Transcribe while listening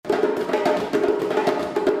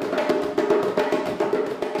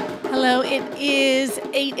Hello, it is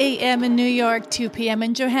 8 a.m. in New York, 2 p.m.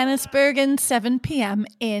 in Johannesburg, and 7 p.m.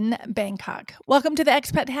 in Bangkok. Welcome to the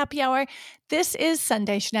Expat Happy Hour. This is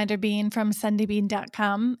Sunday Schneider-Bean from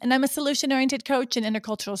SundayBean.com, and I'm a solution-oriented coach and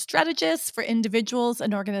intercultural strategist for individuals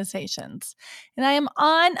and organizations. And I am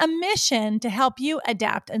on a mission to help you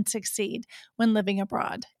adapt and succeed when living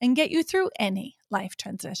abroad and get you through any life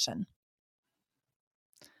transition.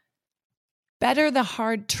 Better the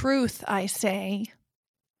hard truth, I say,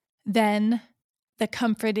 than the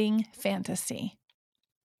comforting fantasy.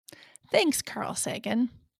 Thanks, Carl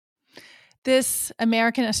Sagan. This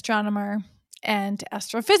American astronomer and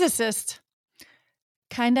astrophysicist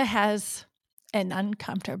kind of has an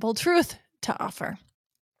uncomfortable truth to offer.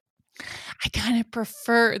 I kind of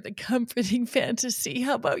prefer the comforting fantasy.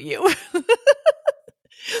 How about you?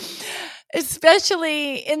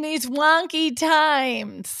 Especially in these wonky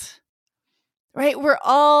times. Right? We're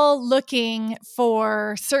all looking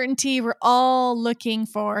for certainty. We're all looking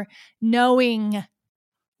for knowing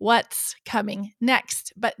what's coming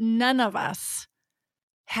next, but none of us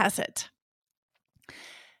has it.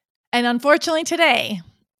 And unfortunately today,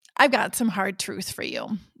 I've got some hard truth for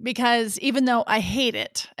you because even though I hate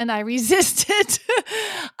it and I resist it,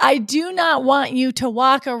 I do not want you to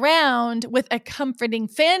walk around with a comforting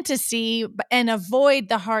fantasy and avoid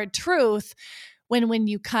the hard truth when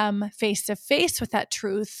you come face to face with that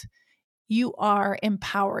truth, you are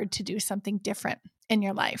empowered to do something different in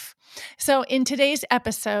your life. So in today's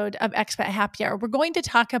episode of Expat Happy Hour, we're going to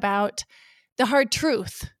talk about the hard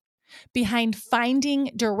truth behind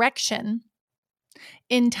finding direction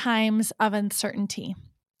in times of uncertainty.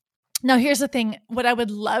 Now, here's the thing. What I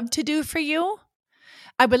would love to do for you,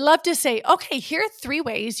 I would love to say, okay, here are 3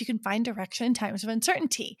 ways you can find direction in times of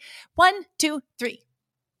uncertainty. 1, 2, 3.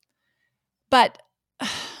 But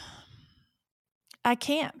I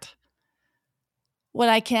can't. What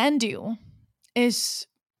I can do is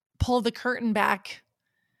pull the curtain back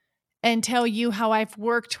and tell you how I've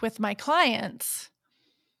worked with my clients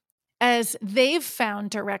as they've found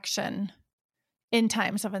direction in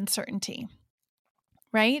times of uncertainty,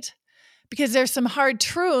 right? Because there's some hard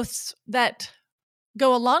truths that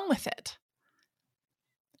go along with it.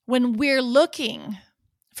 When we're looking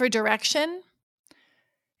for direction,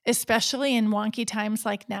 especially in wonky times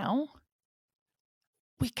like now,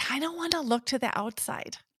 we kind of want to look to the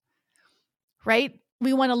outside, right?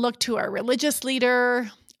 We want to look to our religious leader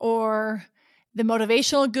or the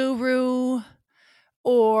motivational guru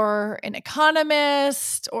or an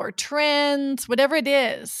economist or trends, whatever it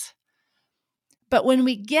is. But when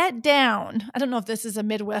we get down, I don't know if this is a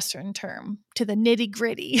Midwestern term, to the nitty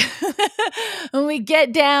gritty, when we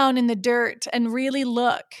get down in the dirt and really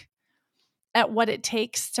look at what it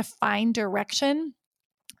takes to find direction,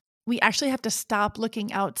 we actually have to stop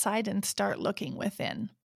looking outside and start looking within.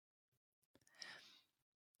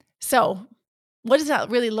 So, what does that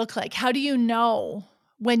really look like? How do you know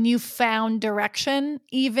when you found direction,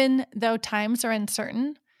 even though times are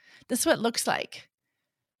uncertain? This is what it looks like.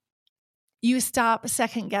 You stop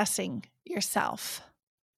second guessing yourself.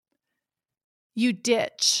 You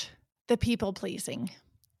ditch the people pleasing.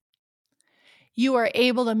 You are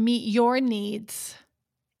able to meet your needs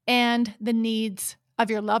and the needs of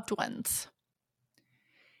your loved ones.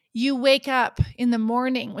 You wake up in the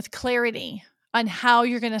morning with clarity on how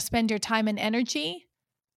you're going to spend your time and energy,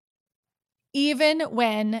 even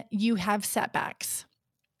when you have setbacks.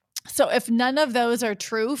 So if none of those are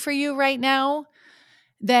true for you right now,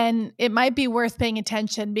 then it might be worth paying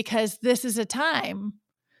attention because this is a time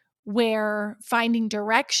where finding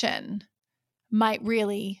direction might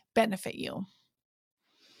really benefit you.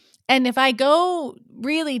 And if I go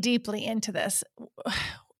really deeply into this,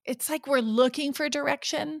 it's like we're looking for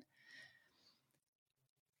direction.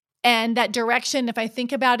 And that direction, if I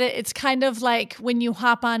think about it, it's kind of like when you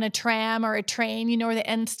hop on a tram or a train, you know where the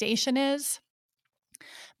end station is.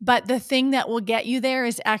 But the thing that will get you there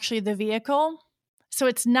is actually the vehicle. So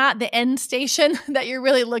it's not the end station that you're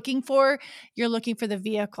really looking for. You're looking for the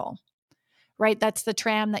vehicle, right? That's the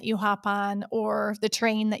tram that you hop on or the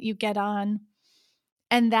train that you get on.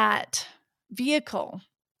 And that vehicle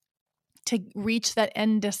to reach that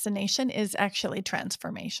end destination is actually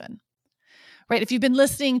transformation. Right? If you've been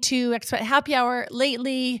listening to Expat Happy Hour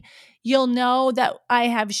lately, you'll know that I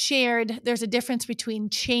have shared there's a difference between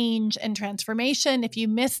change and transformation. If you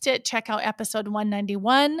missed it, check out episode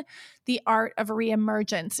 191, The Art of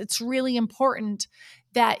Reemergence. It's really important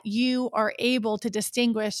that you are able to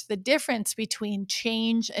distinguish the difference between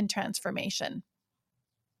change and transformation.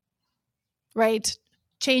 Right?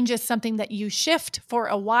 Change is something that you shift for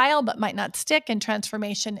a while but might not stick, and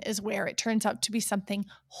transformation is where it turns out to be something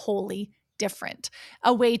wholly different,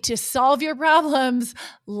 a way to solve your problems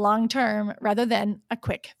long-term rather than a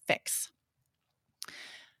quick fix.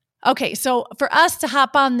 Okay, so for us to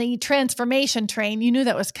hop on the transformation train, you knew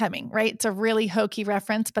that was coming, right? It's a really hokey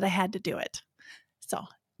reference, but I had to do it. So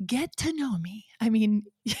get to know me. I mean,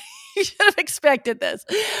 you should have expected this.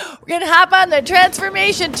 We're going to hop on the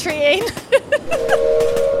transformation train.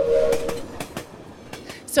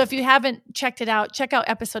 So if you haven't checked it out, check out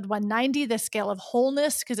episode 190, The Scale of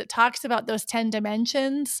Wholeness, because it talks about those 10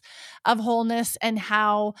 dimensions of wholeness and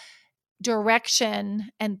how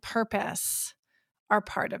direction and purpose are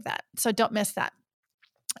part of that. So don't miss that.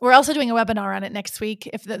 We're also doing a webinar on it next week.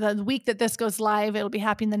 If the week that this goes live, it'll be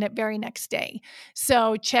happening the very next day.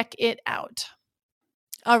 So check it out.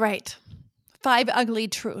 All right. 5 ugly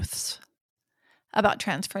truths about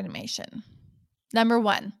transformation. Number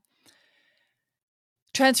 1,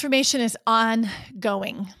 transformation is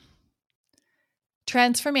ongoing.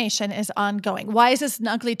 Transformation is ongoing. Why is this an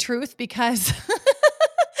ugly truth? Because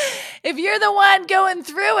if you're the one going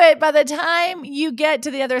through it, by the time you get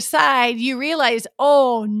to the other side, you realize,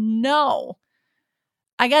 oh no,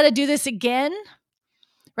 I got to do this again,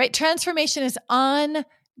 right? Transformation is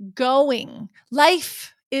ongoing.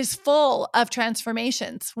 Life is full of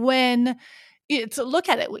transformations. When look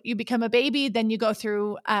at it, you become a baby, then you go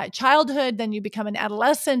through childhood, then you become an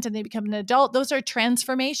adolescent, and then you become an adult. Those are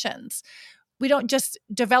transformations. We don't just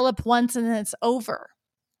develop once and then it's over,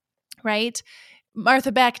 right?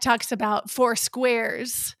 Martha Beck talks about 4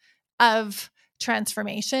 squares of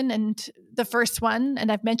transformation. And the first one,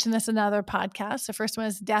 and I've mentioned this in other podcasts, the first one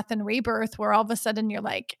is death and rebirth, where all of a sudden you're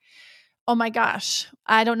like, oh my gosh,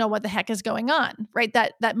 I don't know what the heck is going on, right?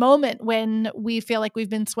 That moment when we feel like we've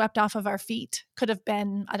been swept off of our feet could have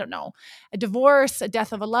been, I don't know, a divorce, a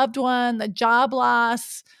death of a loved one, a job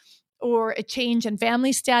loss, or a change in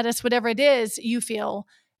family status, whatever it is, you feel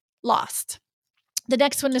lost. The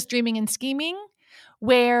next one is dreaming and scheming,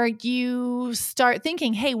 where you start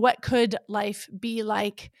thinking, hey, what could life be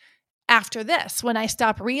like after this? When I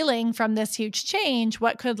stop reeling from this huge change,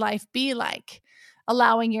 what could life be like?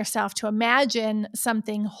 Allowing yourself to imagine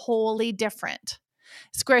something wholly different.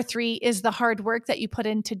 Square 3 is the hard work that you put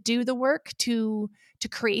in to do the work, to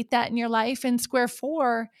create that in your life. And square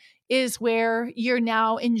 4 is where you're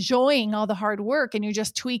now enjoying all the hard work and you're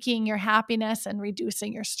just tweaking your happiness and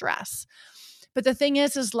reducing your stress. But the thing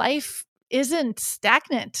is life isn't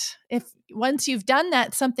stagnant. If once you've done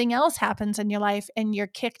that, something else happens in your life and you're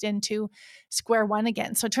kicked into square 1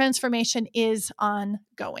 again. So transformation is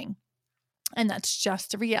ongoing. And that's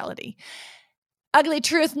just a reality. Ugly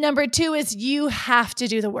truth number 2 is you have to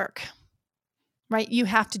do the work, right? You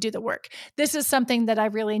have to do the work. This is something that I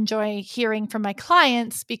really enjoy hearing from my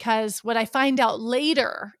clients, because what I find out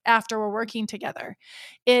later after we're working together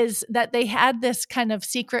is that they had this kind of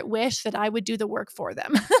secret wish that I would do the work for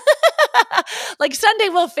them. Like Sunday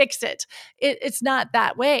will fix it. It's not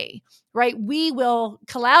that way, right? We will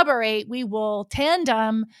collaborate, we will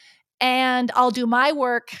tandem, and I'll do my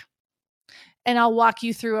work and I'll walk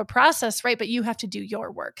you through a process, right? But you have to do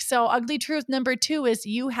your work. So ugly truth number 2 is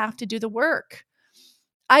you have to do the work.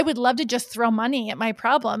 I would love to just throw money at my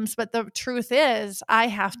problems, but the truth is I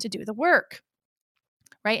have to do the work,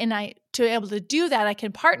 right? And to be able to do that, I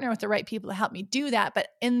can partner with the right people to help me do that. But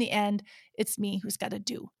in the end, it's me who's got to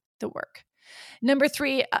do the work. Number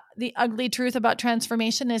 3, the ugly truth about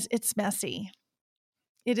transformation is it's messy.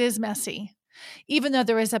 It is messy. Even though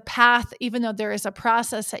there is a path, even though there is a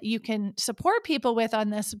process that you can support people with on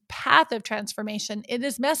this path of transformation, it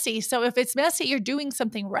is messy. So if it's messy, you're doing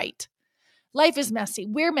something right. Life is messy.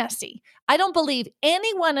 We're messy. I don't believe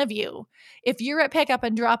any one of you, if you're at pickup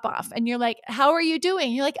and drop off and you're like, how are you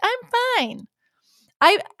doing? You're like, I'm fine.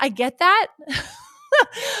 I get that.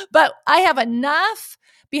 But I have enough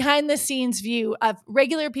behind the scenes view of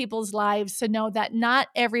regular people's lives to know that not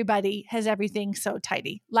everybody has everything so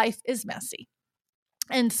tidy. Life is messy.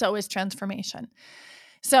 And so is transformation.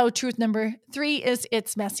 So truth number 3 is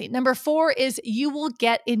it's messy. Number 4 is you will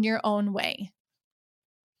get in your own way.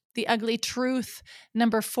 The ugly truth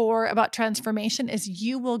number 4 about transformation is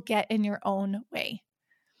you will get in your own way.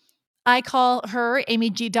 I call her, Amy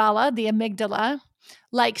G. Dalla, the amygdala,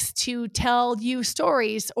 likes to tell you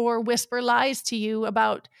stories or whisper lies to you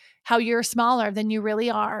about how you're smaller than you really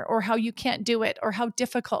are, or how you can't do it, or how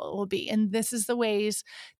difficult it will be. And this is the ways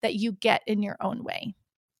that you get in your own way.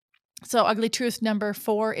 So ugly truth number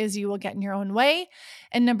 4 is you will get in your own way.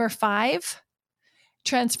 And number 5,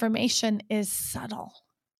 transformation is subtle.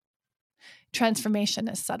 Transformation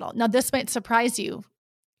is subtle. Now, this might surprise you.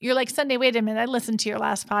 You're like, Sunday, wait a minute. I listened to your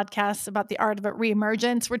last podcast about the art of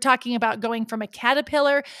reemergence. We're talking about going from a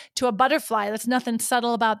caterpillar to a butterfly. There's nothing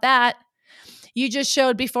subtle about that. You just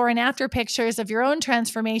showed before and after pictures of your own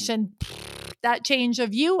transformation. That change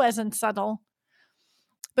of you wasn't subtle.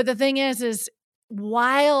 But the thing is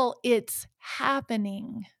while it's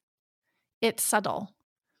happening, it's subtle.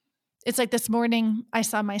 It's like this morning, I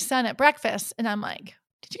saw my son at breakfast and I'm like,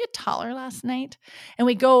 did you get taller last night? And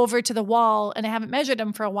we go over to the wall and I haven't measured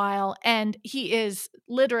him for a while. And he is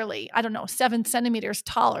literally, 7 centimeters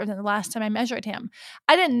taller than the last time I measured him.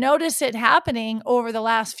 I didn't notice it happening over the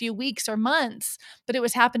last few weeks or months, but it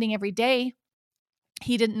was happening every day.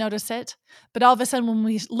 He didn't notice it. But all of a sudden, when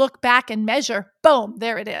we look back and measure, boom,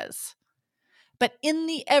 there it is. But in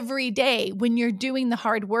the everyday, when you're doing the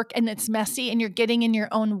hard work and it's messy and you're getting in your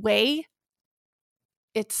own way,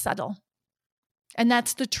 it's subtle. And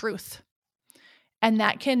that's the truth. And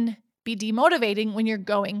that can be demotivating when you're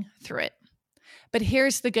going through it. But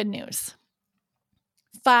here's the good news.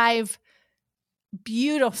 5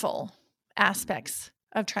 beautiful aspects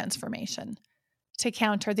of transformation to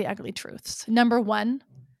counter the ugly truths. Number 1,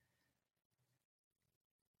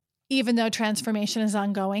 even though transformation is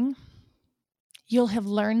ongoing, you'll have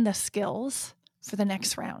learned the skills for the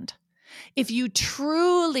next round. If you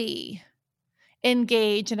truly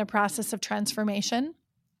engage in a process of transformation,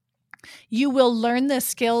 you will learn the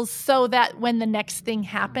skills so that when the next thing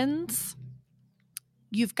happens,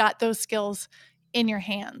 you've got those skills in your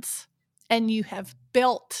hands and you have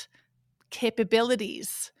built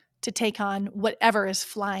capabilities to take on whatever is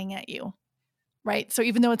flying at you, right? So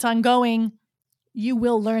even though it's ongoing, you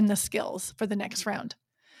will learn the skills for the next round.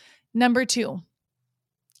 Number 2,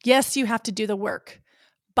 yes, you have to do the work,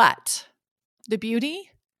 but the beauty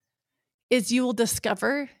is you will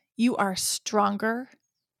discover you are stronger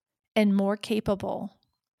and more capable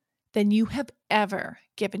than you have ever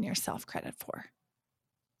given yourself credit for.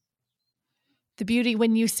 The beauty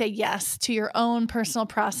when you say yes to your own personal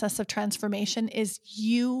process of transformation is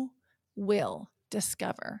you will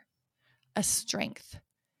discover a strength,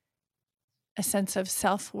 a sense of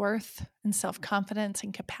self-worth and self-confidence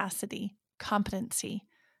and competency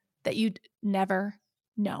that you'd never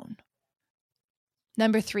known.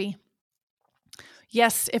 Number 3,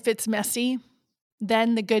 yes, if it's messy,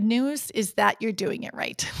 then the good news is that you're doing it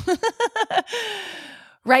right.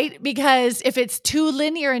 Right? Because if it's too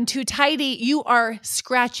linear and too tidy, you are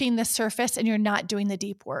scratching the surface and you're not doing the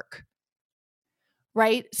deep work.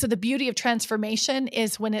 Right? So the beauty of transformation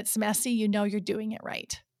is when it's messy, you know you're doing it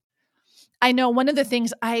right. I know one of the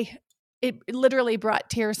things it literally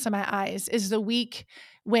brought tears to my eyes is the week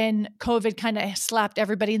when COVID kind of slapped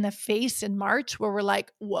everybody in the face in March, where we're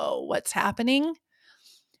like, whoa, what's happening?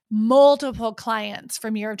 Multiple clients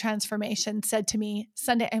from Year of Transformation said to me,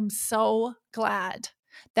 Sunday, I'm so glad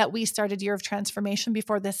that we started Year of Transformation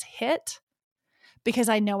before this hit, because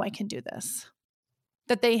I know I can do this.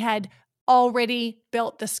 That they had already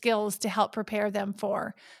built the skills to help prepare them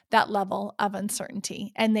for that level of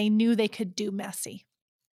uncertainty, and they knew they could do messy.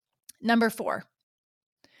 Number 4,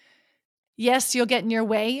 yes, you'll get in your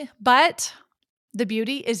way, but the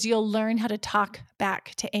beauty is you'll learn how to talk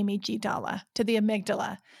back to amygdala, to the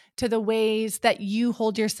amygdala, to the ways that you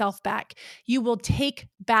hold yourself back. You will take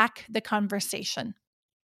back the conversation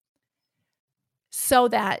so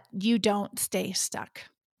that you don't stay stuck.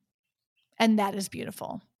 And that is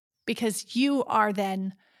beautiful because you are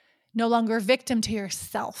then no longer a victim to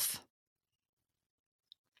yourself.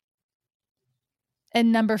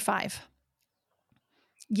 And number 5,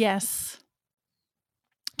 yes,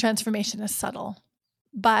 transformation is subtle,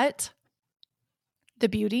 but the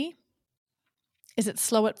beauty is it's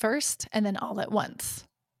slow at first and then all at once.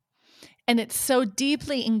 And it's so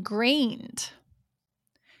deeply ingrained.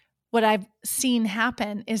 What I've seen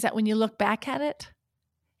happen is that when you look back at it,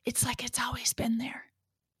 it's like it's always been there.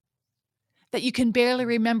 That you can barely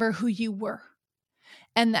remember who you were.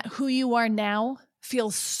 And that who you are now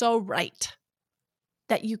feels so right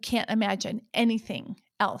that you can't imagine anything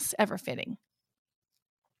else ever fitting.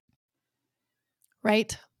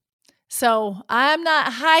 Right? So I'm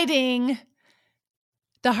not hiding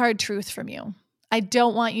the hard truth from you. I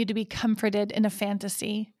don't want you to be comforted in a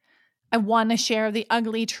fantasy. I want to share the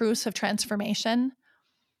ugly truths of transformation,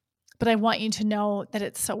 but I want you to know that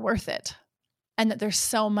it's so worth it and that there's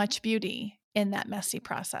so much beauty in that messy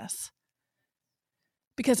process.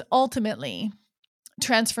 Because ultimately,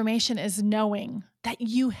 transformation is knowing that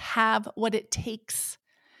you have what it takes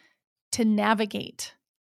to navigate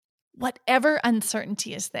whatever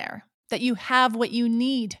uncertainty is there, that you have what you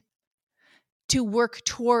need to work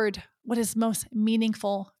toward what is most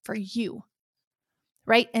meaningful for you,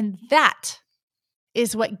 right? And that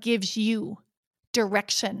is what gives you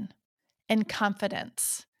direction and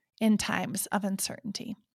confidence in times of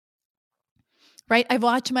uncertainty. right? I've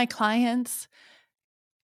watched my clients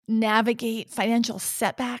navigate financial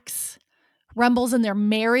setbacks, rumbles in their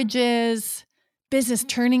marriages, business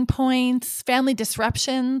turning points, family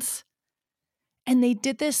disruptions. And they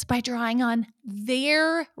did this by drawing on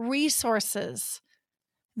their resources,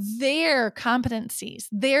 their competencies,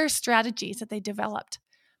 their strategies that they developed.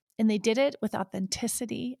 And they did it with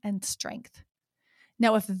authenticity and strength.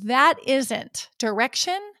 Now, if that isn't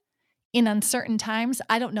direction in uncertain times,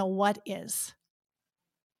 I don't know what is.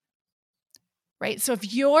 Right? So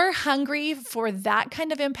if you're hungry for that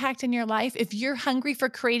kind of impact in your life, if you're hungry for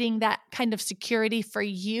creating that kind of security for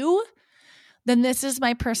you, then this is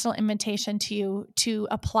my personal invitation to you to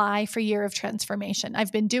apply for Year of Transformation.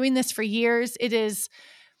 I've been doing this for years. It is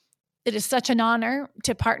such an honor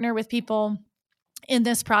to partner with people in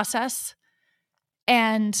this process.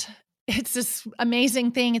 And it's this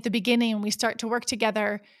amazing thing at the beginning when we start to work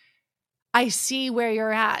together. I see where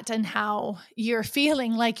you're at and how you're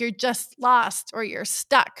feeling like you're just lost or you're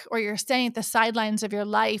stuck or you're staying at the sidelines of your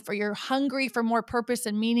life or you're hungry for more purpose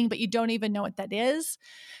and meaning, but you don't even know what that is.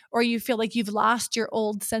 Or you feel like you've lost your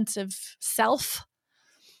old sense of self,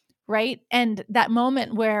 right? And that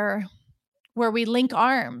moment where we link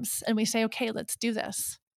arms and we say, okay, let's do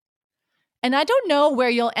this. And I don't know where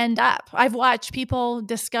you'll end up. I've watched people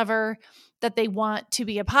discover that they want to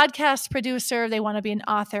be a podcast producer. They want to be an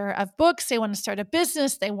author of books. They want to start a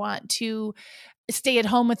business. They want to stay at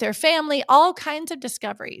home with their family, all kinds of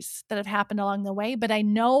discoveries that have happened along the way. But I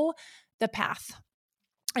know the path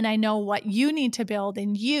and I know what you need to build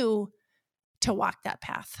in you to walk that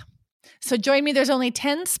path. So join me. There's only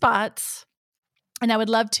 10 spots. And I would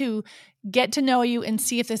love to get to know you and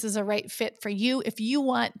see if this is a right fit for you. If you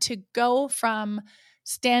want to go from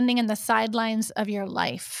standing in the sidelines of your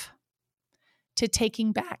life to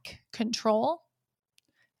taking back control,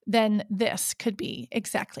 then this could be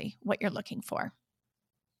exactly what you're looking for.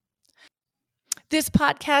 This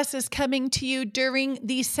podcast is coming to you during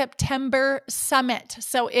the September Summit.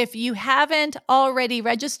 So if you haven't already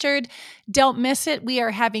registered, don't miss it. We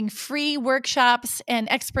are having free workshops and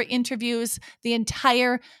expert interviews the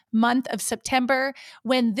entire month of September.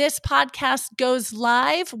 When this podcast goes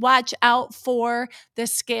live, watch out for the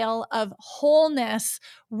Scale of Wholeness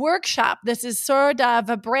workshop. This is sort of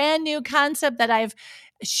a brand new concept that I've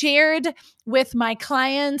shared with my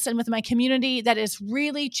clients and with my community that is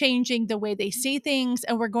really changing the way they see things.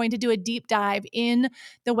 And we're going to do a deep dive in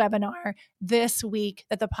the webinar this week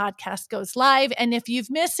that the podcast goes live. And if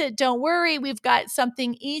you've missed it, don't worry. We've got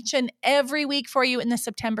something each and every week for you in the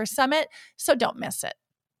September Summit. So don't miss it.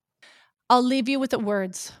 I'll leave you with the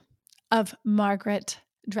words of Margaret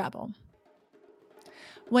Drabble.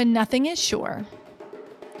 When nothing is sure,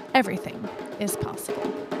 everything is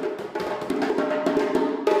possible.